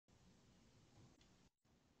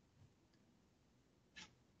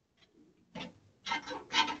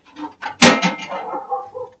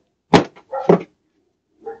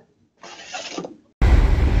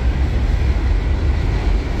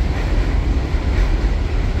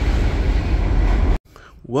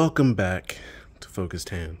Welcome back to Focused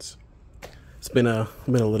Hands. It's been a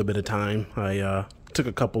little bit of time. I took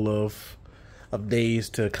a couple of days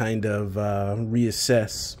to kind of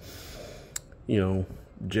reassess,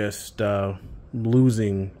 just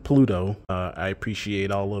losing Pluto. I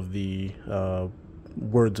appreciate all of the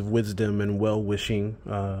words of wisdom and well-wishing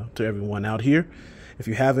to everyone out here. If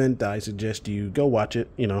you haven't, I suggest you go watch it.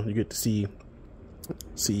 You get to see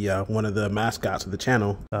one of the mascots of the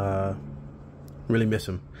channel. Really miss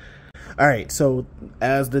him. All right, so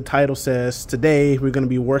as the title says, today we're going to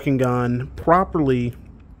be working on properly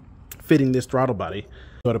fitting this throttle body.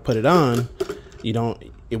 So to put it on,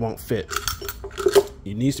 it won't fit.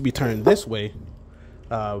 It needs to be turned this way.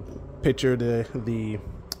 Picture the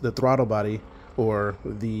throttle body or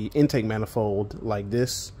the intake manifold like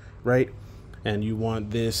this, right? And you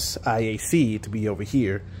want this IAC to be over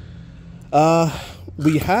here.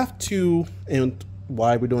 We have to, and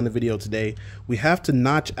why we're doing the video today, we have to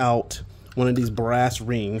notch out one of these brass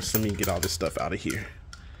rings. Let me get all this stuff out of here.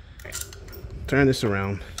 Turn this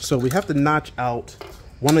around. So we have to notch out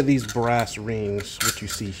one of these brass rings, which you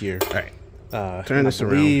see here. All right. Turn this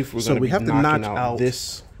around. So we have to notch out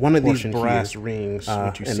this one of these brass rings,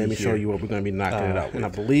 which you see here. And let me show you what we're going to be knocking it out with. And I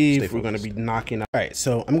believe we're going to be knocking out. All right.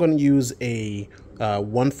 So I'm going to use a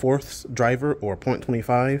 1/4 driver or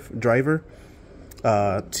 0.25 driver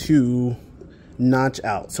to notch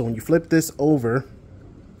out. So when you flip this over,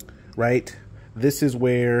 right, this is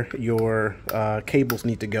where your cables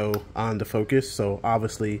need to go on the focus. So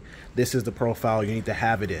obviously this is the profile you need to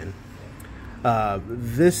have it in.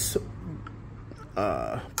 This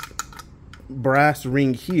brass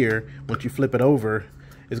ring here, once you flip it over,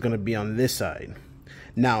 is going to be on this side.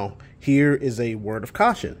 Now here is a word of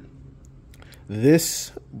caution.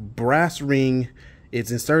 This brass ring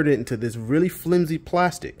is inserted into this really flimsy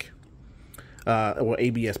plastic, or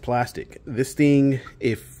ABS plastic. This thing,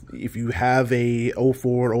 if you have a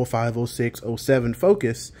 04, 05, 06, 07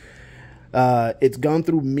 Focus, it's gone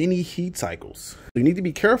through many heat cycles. You need to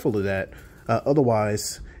be careful of that,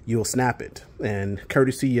 otherwise you'll snap it. And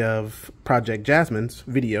courtesy of Project Jasmine's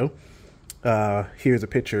video, here's a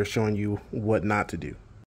picture showing you what not to do.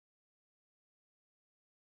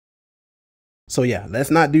 So yeah,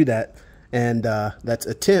 let's not do that, and let's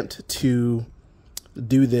attempt to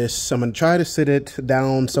do this. I'm going to try to sit it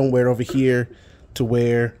down somewhere over here to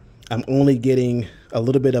where I'm only getting a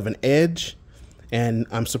little bit of an edge, and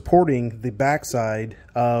I'm supporting the backside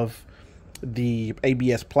of the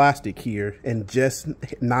ABS plastic here and just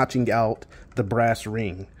notching out the brass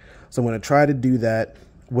ring. So I'm going to try to do that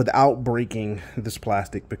without breaking this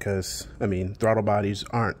plastic, because I mean, throttle bodies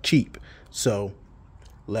aren't cheap. So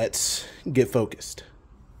let's get focused.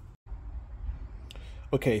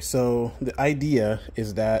 Okay, so the idea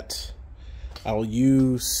is that I'll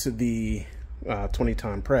use the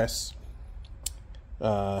 20-ton press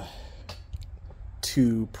to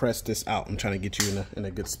press this out. I'm trying to get you in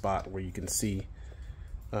a good spot where you can see.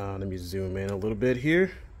 Let me zoom in a little bit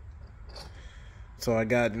here. So I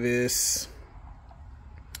got this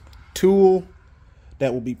tool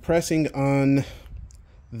that will be pressing on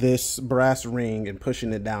this brass ring and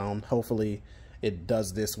pushing it down. Hopefully it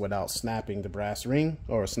does this without snapping the brass ring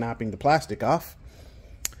or snapping the plastic off.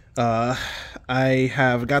 I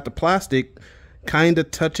have got the plastic kind of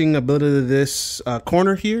touching a bit of this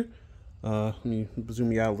corner here. Let me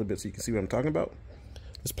zoom you out a little bit so you can see what I'm talking about.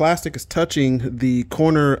 This plastic is touching the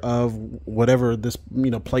corner of whatever this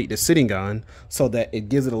plate is sitting on, so that it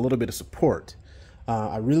gives it a little bit of support.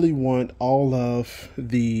 I really want all of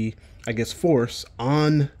the, I guess, force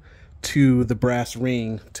on to the brass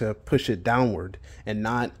ring to push it downward, and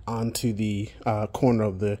not onto the corner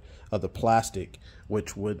of the plastic,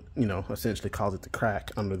 which would essentially cause it to crack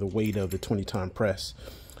under the weight of the 20-ton press.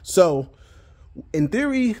 So in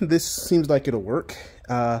theory, this seems like it'll work.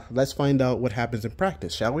 Let's find out what happens in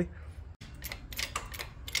practice, shall we?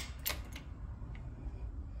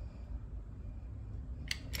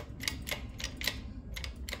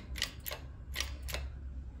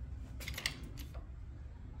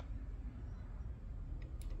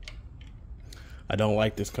 I don't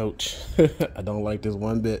like this, coach. I don't like this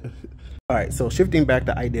one bit. All right, so shifting back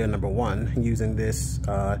to idea number one, using this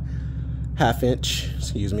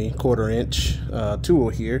 1/4-inch tool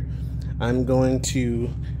here, I'm going to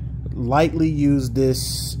lightly use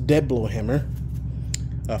this dead blow hammer,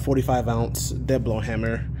 a 45-ounce dead blow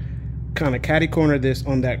hammer, kind of catty corner this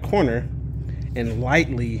on that corner, and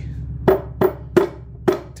lightly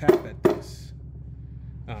tap at this,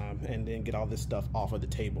 and then get all this stuff off of the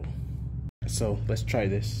table. So let's try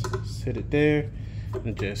this. Just hit it there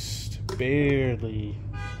and just barely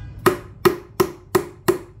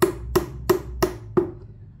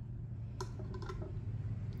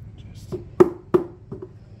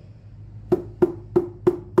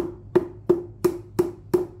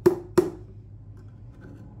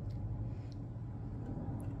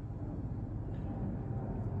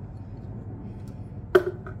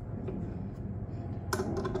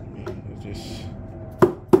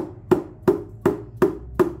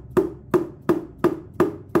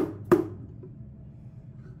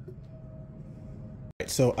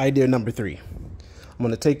So idea number 3. I'm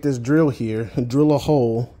going to take this drill here and drill a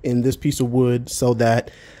hole in this piece of wood so that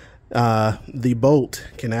the bolt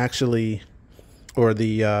can actually, or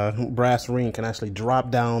the brass ring can actually drop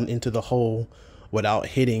down into the hole without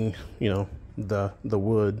hitting, you know, the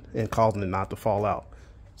wood and causing it not to fall out.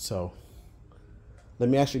 So let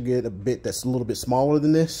me actually get a bit that's a little bit smaller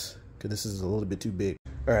than this, because this is a little bit too big.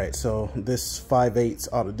 All right, so this 5/8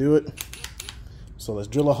 ought to do it. So let's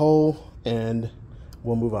drill a hole and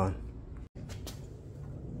we'll move on.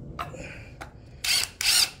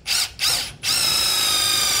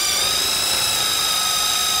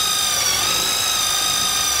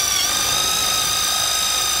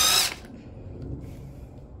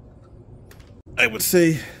 I would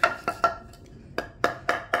say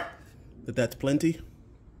that that's plenty.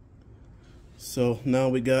 So now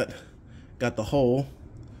we got the hole,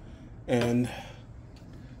 and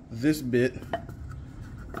this bit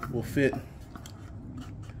will fit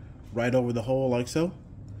right over the hole like so.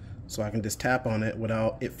 So I can just tap on it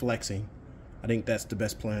without it flexing. I think that's the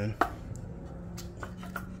best plan.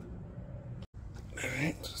 All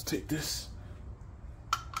right, let's take this.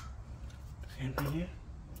 Same thing here.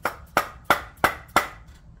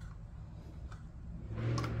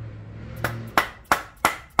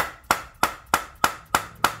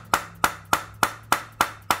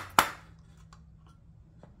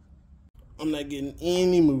 I'm not getting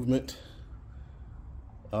any movement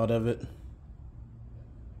out of it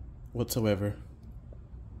whatsoever.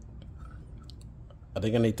 I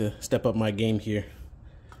think I need to step up my game here.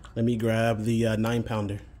 Let me grab the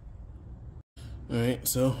 9-pounder. All right,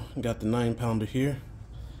 so I got the 9-pounder here.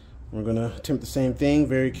 We're gonna attempt the same thing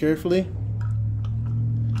very carefully.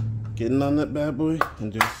 Getting on that bad boy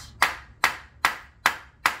and just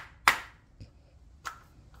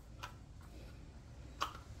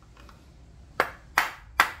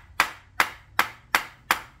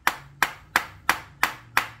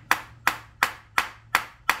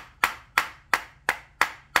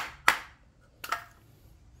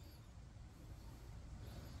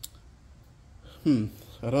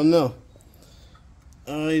I don't know.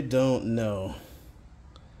 I don't know.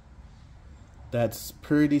 That's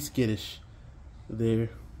pretty skittish there.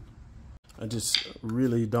 I just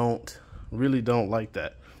really don't like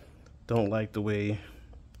that. Don't like the way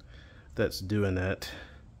that's doing that.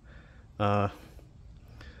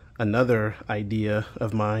 Another idea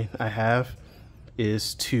of mine I have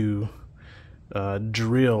is to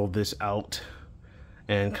drill this out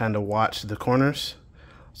and kind of watch the corners.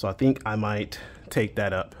 So I think I might take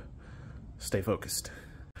that up. Stay focused.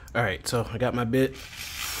 All right, so I got my bit.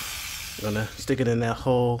 I'm gonna stick it in that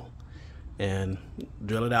hole and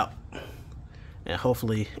drill it out. And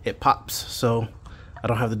hopefully it pops so I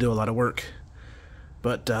don't have to do a lot of work.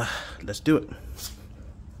 But let's do it.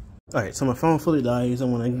 All right, so my phone fully dies. I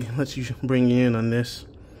wanna let you bring you in on this.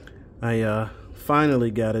 I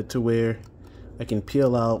finally got it to where I can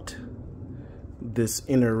peel out this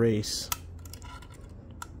inner race.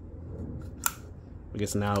 I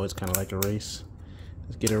guess now it's kind of like a race.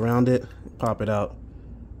 Let's get around it, pop it out.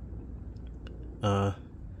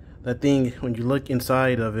 That thing, when you look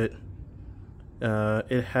inside of it,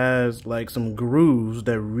 it has like some grooves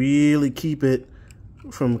that really keep it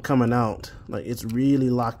from coming out. Like it's really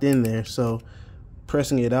locked in there. So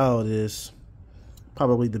pressing it out is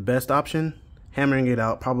probably the best option. Hammering it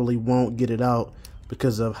out probably won't get it out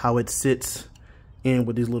because of how it sits in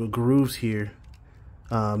with these little grooves here.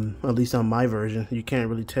 At least on my version. You can't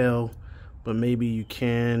really tell, but maybe you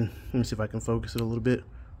can. Let me see if I can focus it a little bit.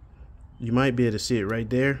 You might be able to see it right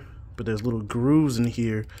there, but there's little grooves in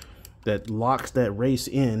here that locks that race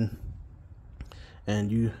in,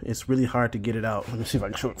 and it's really hard to get it out. Let me see if I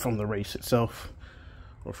can show it from the race itself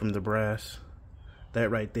or from the brass. That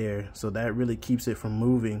right there. So that really keeps it from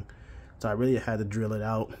moving. So I really had to drill it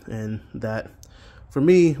out, and that for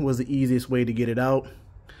me was the easiest way to get it out.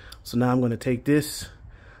 So now I'm going to take this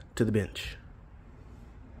to the bench.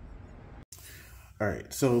 All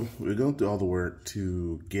right, so we're going through all the work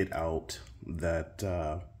to get out that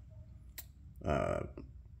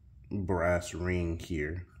brass ring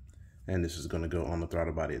here, and this is going to go on the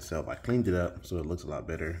throttle body itself. I cleaned it up so it looks a lot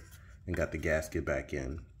better and got the gasket back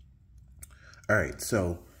in. All right,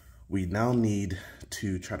 so we now need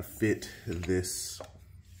to try to fit this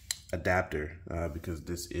adapter because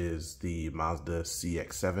this is the Mazda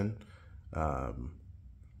CX-7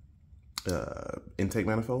 intake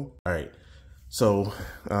manifold. All right, so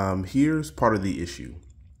here's part of the issue.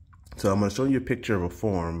 So I'm going to show you a picture of a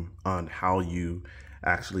form on how you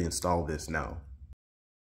actually install this now.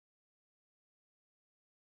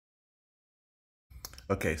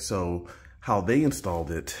 Okay, so How they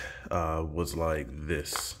installed it was like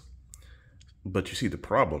this. But you see the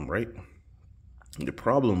problem, right? The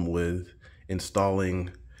problem with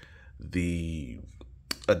installing the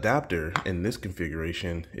adapter in this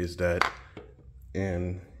configuration is that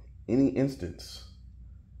in any instance,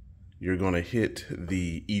 you're going to hit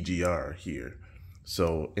the EGR here.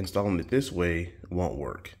 So installing it this way won't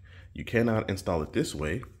work. You cannot install it this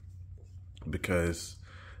way because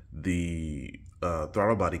the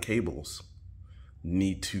throttle body cables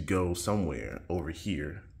need to go somewhere over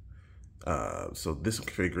here. So this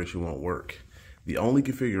configuration won't work. The only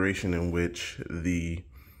configuration in which the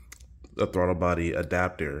throttle body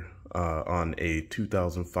adapter on a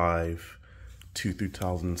 2005 to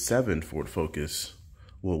 2007 Ford Focus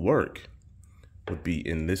will work would be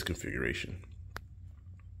in this configuration.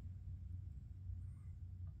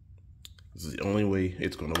 This is the only way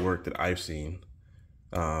it's going to work that I've seen,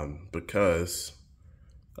 because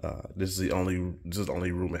this is the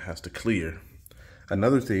only room it has to clear.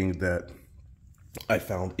 Another thing that I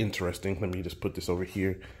found interesting, let me just put this over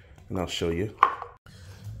here and I'll show you.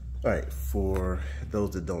 All right, for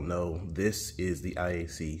those that don't know, this is the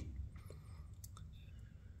IAC.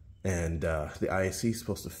 And the IAC is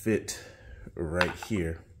supposed to fit right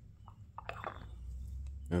here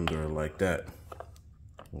under like that.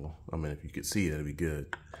 Well, I mean, if you could see it, that'd be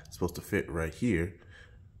good. It's supposed to fit right here.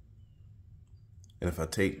 And if I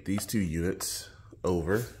take these two units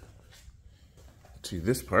over to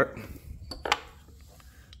this part,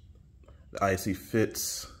 the IAC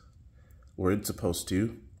fits where it's supposed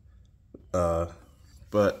to.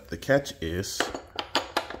 But the catch is,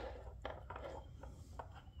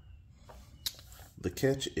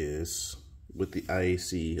 with the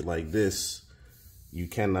IAC like this, you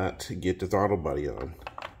cannot get the throttle body on.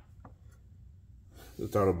 The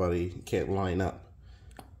throttle body can't line up.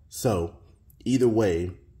 So either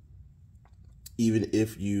way, even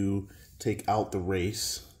if you take out the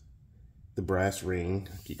race, the brass ring,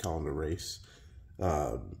 I keep calling it a race,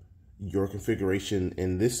 your configuration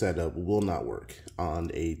in this setup will not work on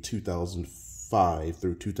a 2005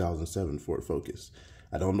 through 2007 Ford Focus.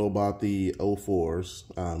 I don't know about the 04s.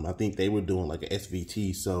 I think they were doing like an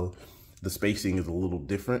SVT, so the spacing is a little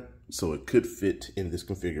different, so it could fit in this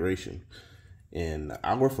configuration. And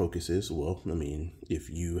our Focuses, well, I mean, if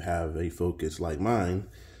you have a Focus like mine,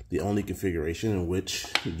 the only configuration in which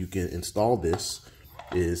you can install this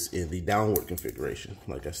is in the downward configuration.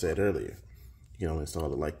 Like I said earlier, you know,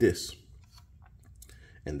 install it like this.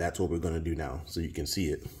 And that's what we're going to do now, so you can see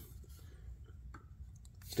it.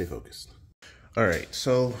 Stay focused. All right,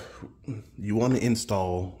 so you want to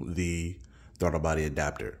install the throttle body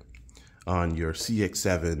adapter on your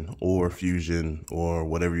CX-7 or Fusion or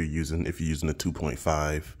whatever you're using, if you're using a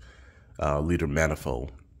 2.5 liter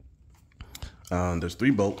manifold. There's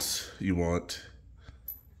 3 bolts. You want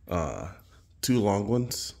 2 long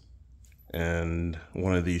ones and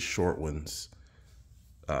one of these short ones.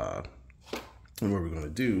 And what we're going to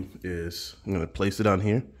do is I'm going to place it on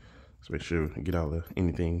here. So make sure we get all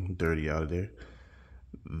anything dirty out of there.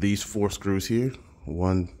 These 4 screws here,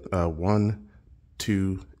 1,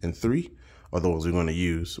 2, and 3 are the ones we're going to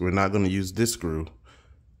use. We're not going to use this screw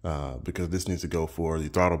because this needs to go for the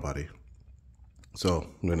throttle body. So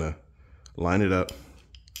I'm going to line it up,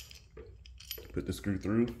 put the screw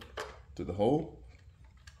through to the hole,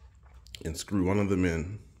 and screw one of them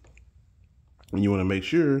in. And you want to make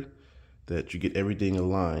sure that you get everything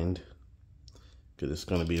aligned, because it's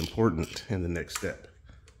going to be important in the next step.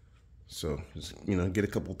 So just, you know, get a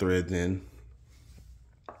couple threads in.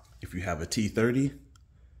 If you have a T30,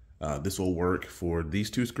 this will work for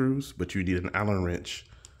these 2 screws, but you need an Allen wrench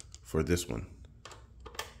for this one.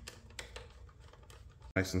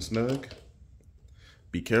 Nice and snug.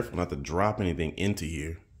 Be careful not to drop anything into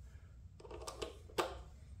here.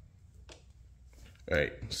 All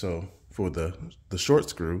right, so for the short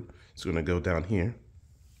screw, it's going to go down here.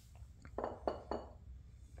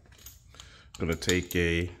 I'm going to take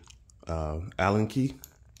a Allen key,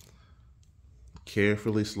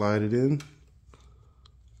 carefully slide it in.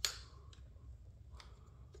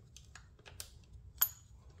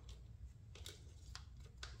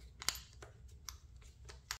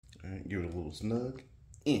 All right, give it a little snug.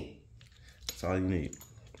 That's all you need.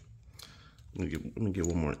 Let me get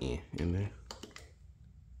one more in there.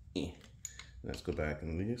 Let's go back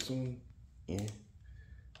and this one,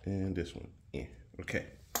 and this one, okay.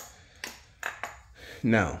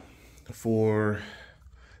 Now, for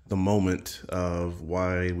the moment of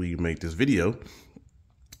why we make this video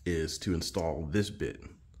is to install this bit.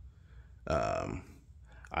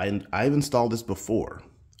 I've installed this before,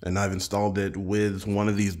 and I've installed it with one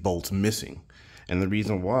of these bolts missing. And the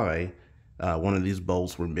reason why one of these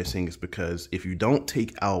bolts were missing is because if you don't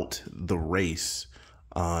take out the race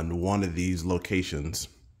on one of these locations,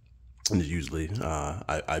 and usually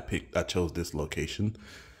I chose this location,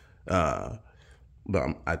 but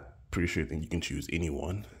I'm pretty sure you can choose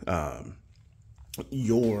anyone.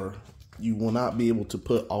 You will not be able to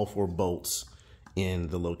put all 4 bolts in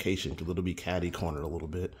the location because it'll be catty cornered a little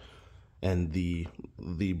bit, and the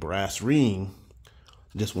brass ring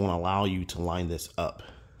just won't allow you to line this up.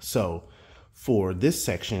 So for this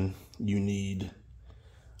section, you need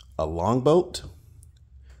a long bolt,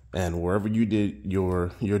 and wherever you did your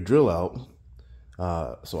drill out,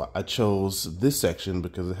 so I chose this section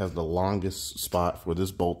because it has the longest spot for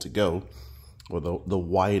this bolt to go, or the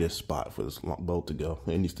widest spot for this bolt to go.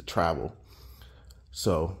 It needs to travel.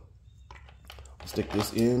 So stick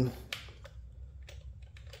this in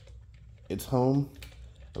its home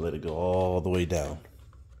and let it go all the way down.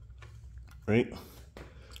 Right?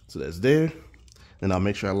 So that's there. And I'll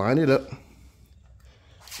make sure I line it up.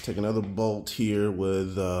 Take another bolt here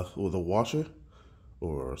with a washer,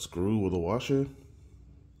 or a screw with a washer.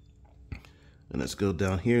 And let's go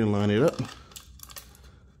down here and line it up.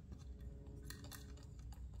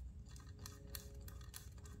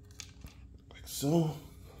 Like so.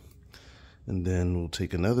 And then we'll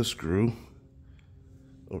take another screw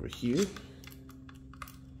over here.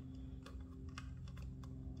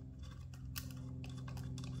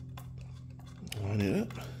 Line it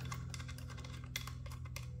up.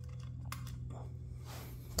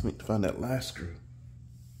 I need to find that last screw.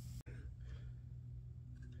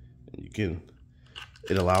 And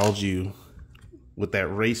it allows you, with that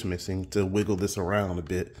race missing, to wiggle this around a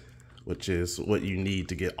bit, which is what you need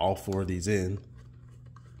to get all 4 of these in.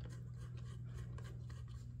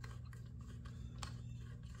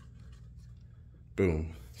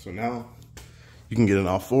 Boom. So now you can get in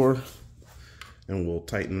all 4, and we'll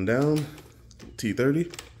tighten them down.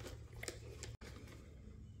 T30.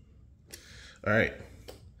 All right,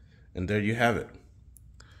 and there you have it.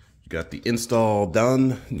 You got the install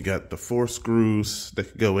done. You got the 4 screws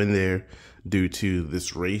that could go in there due to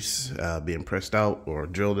this race being pressed out or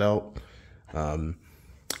drilled out.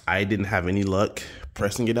 I didn't have any luck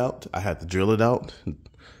pressing it out. I had to drill it out,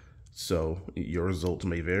 so your results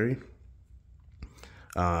may vary.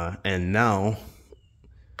 And now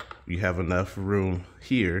you have enough room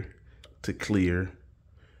here to clear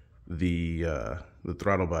the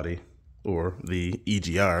throttle body, or the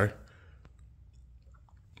EGR.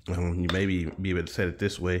 You may be able to set it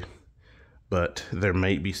this way, but there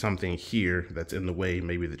might be something here that's in the way,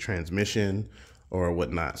 maybe the transmission or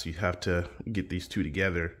whatnot. So you have to get these 2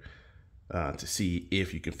 together to see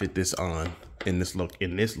if you can fit this on in this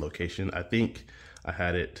location. I think I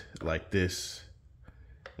had it like this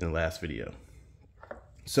in the last video.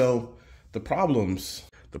 So the problems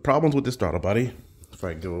with this throttle body, if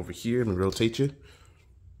I go over here and rotate you,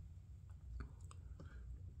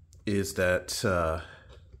 is that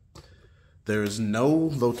there is no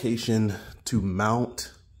location to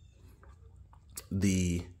mount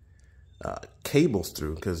the cables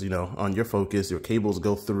through, because, you know, on your Focus, your cables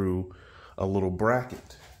go through a little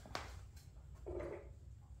bracket.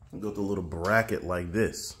 Go through a little bracket like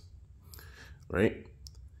this, right?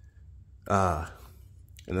 And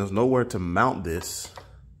there's nowhere to mount this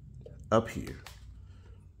up here.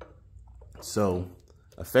 So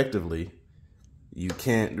effectively, you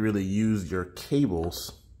can't really use your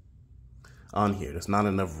cables on here. There's not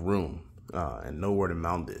enough room and nowhere to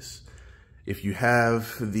mount this. If you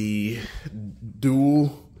have the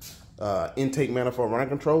dual intake manifold running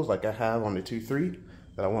controls like I have on the 2.3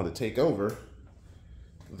 that I want to take over,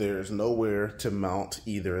 there's nowhere to mount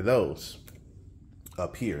either of those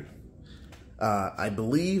up here. I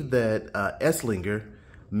believe that Esslinger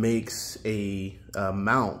makes a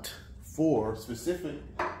mount for specifically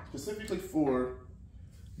for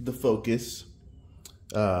the Focus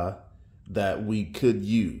that we could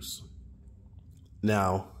use.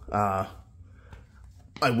 Now,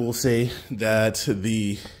 I will say that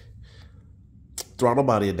the throttle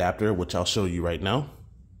body adapter, which I'll show you right now,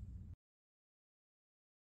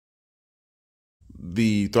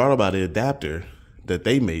 the throttle body adapter that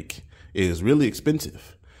they make is really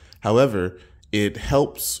expensive. However, it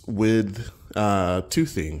helps with 2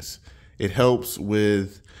 things. It helps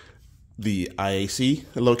with the IAC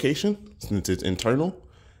location, since it's internal,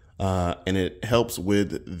 and it helps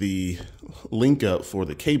with the link up for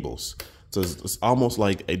the cables. So it's almost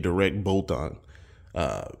like a direct bolt-on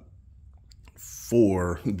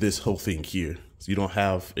for this whole thing here. So you don't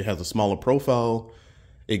have, it has a smaller profile.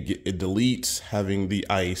 It deletes having the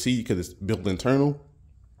IAC because it's built internal,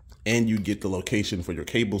 and you get the location for your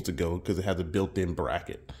cables to go because it has a built-in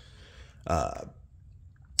bracket.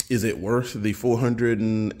 Is it worth the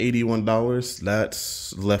 $481?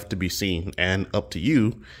 That's left to be seen and up to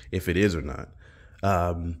you if it is or not.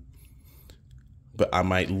 But I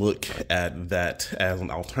might look at that as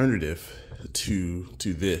an alternative to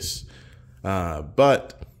this.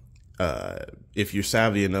 But if you're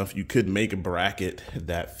savvy enough, you could make a bracket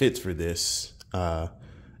that fits for this,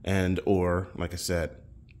 or like I said,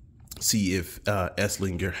 see if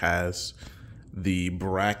Esslinger has the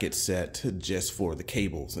bracket set just for the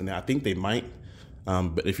cables, and I think they might.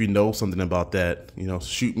 But if you know something about that,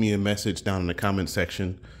 shoot me a message down in the comment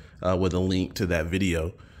section with a link to that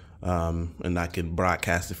video, and I can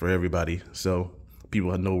broadcast it for everybody so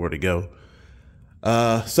people know where to go.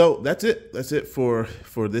 So that's it. That's it for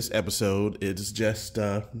this episode. It's just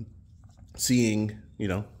seeing,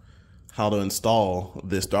 how to install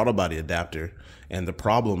this throttle body adapter and the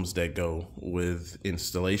problems that go with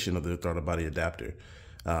installation of the throttle body adapter.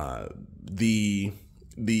 The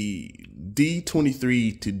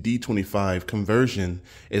D23 to D25 conversion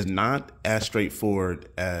is not as straightforward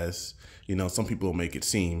as, some people will make it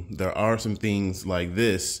seem. There are some things like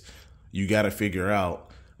this you got to figure out,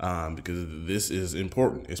 because this is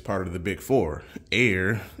important. It's part of the big four.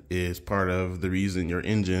 Air is part of the reason your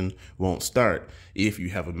engine won't start if you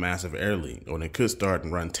have a massive air leak, or it could start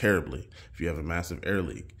and run terribly if you have a massive air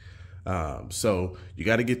leak. So you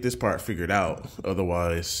got to get this part figured out.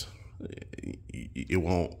 Otherwise, it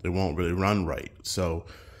won't really run right. So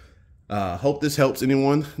hope this helps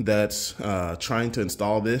anyone that's trying to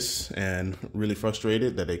install this and really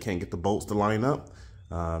frustrated that they can't get the bolts to line up.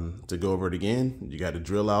 To go over it again, you got to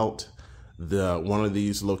drill out one of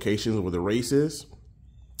these locations where the race is.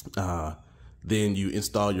 Then you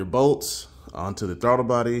install your bolts onto the throttle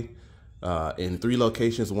body in 3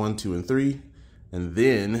 locations, 1, 2, and 3. And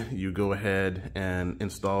then you go ahead and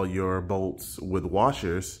install your bolts with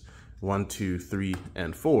washers, 1, 2, 3,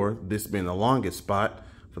 and 4. This being the longest spot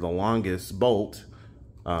for the longest bolt.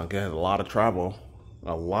 Got a lot of travel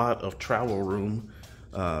room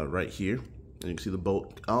right here. And you can see the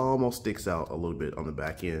bolt almost sticks out a little bit on the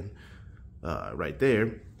back end right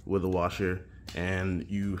there with the washer. And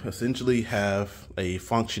you essentially have a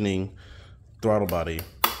functioning throttle body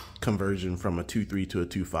conversion from a 2.3 to a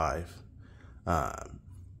 2.5.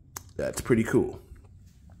 That's pretty cool.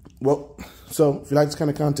 Well, so if you like this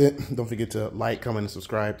kind of content, don't forget to like, comment, and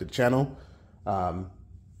subscribe to the channel. I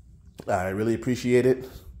really appreciate it.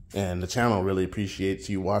 And the channel really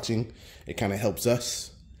appreciates you watching. It kind of helps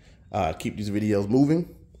us keep these videos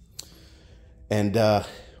moving. And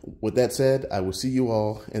with that said, I will see you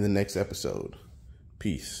all in the next episode.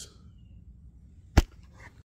 Peace.